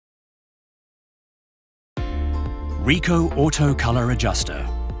Ricoh Auto Color Adjuster.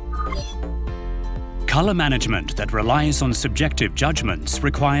 Color management that relies on subjective judgments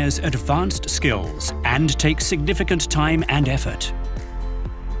requires advanced skills and takes significant time and effort.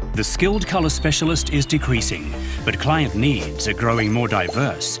 The skilled color specialist is decreasing, but client needs are growing more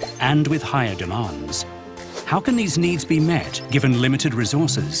diverse and with higher demands. How can these needs be met given limited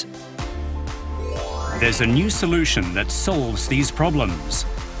resources? There's a new solution that solves these problems.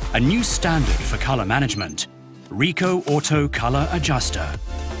 A new standard for color management, Ricoh Auto Color Adjuster.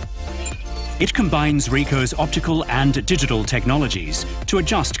 It combines Ricoh's optical and digital technologies to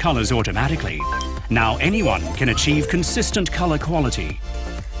adjust colors automatically. Now anyone can achieve consistent color quality.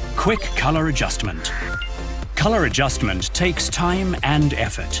 Quick color adjustment. Color adjustment takes time and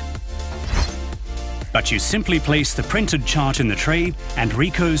effort. But you simply place the printed chart in the tray and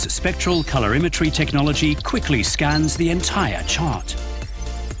Ricoh's spectral colorimetry technology quickly scans the entire chart.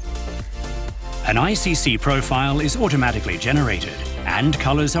 An ICC profile is automatically generated and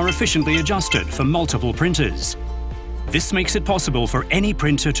colors are efficiently adjusted for multiple printers. This makes it possible for any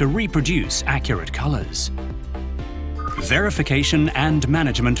printer to reproduce accurate colors. Verification and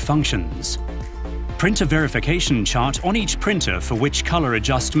management functions. Print a verification chart on each printer for which color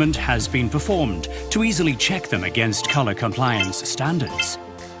adjustment has been performed to easily check them against color compliance standards.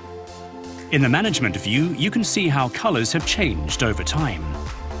 In the management view, you can see how colors have changed over time.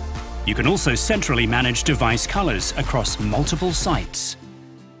 You can also centrally manage device colors across multiple sites.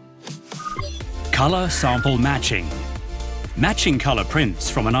 Color sample matching. Matching color prints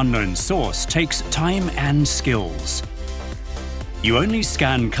from an unknown source takes time and skills. You only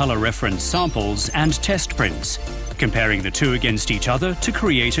scan color reference samples and test prints, comparing the two against each other to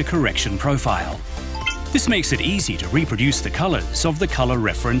create a correction profile. This makes it easy to reproduce the colors of the color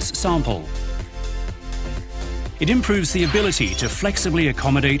reference sample. It improves the ability to flexibly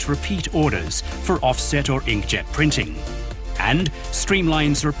accommodate repeat orders for offset or inkjet printing, and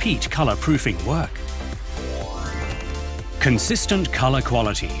streamlines repeat color proofing work. Consistent color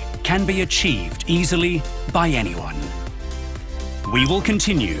quality can be achieved easily by anyone. We will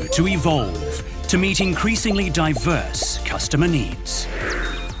continue to evolve to meet increasingly diverse customer needs.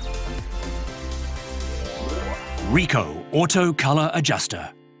 Ricoh Auto Color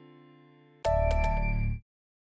Adjuster.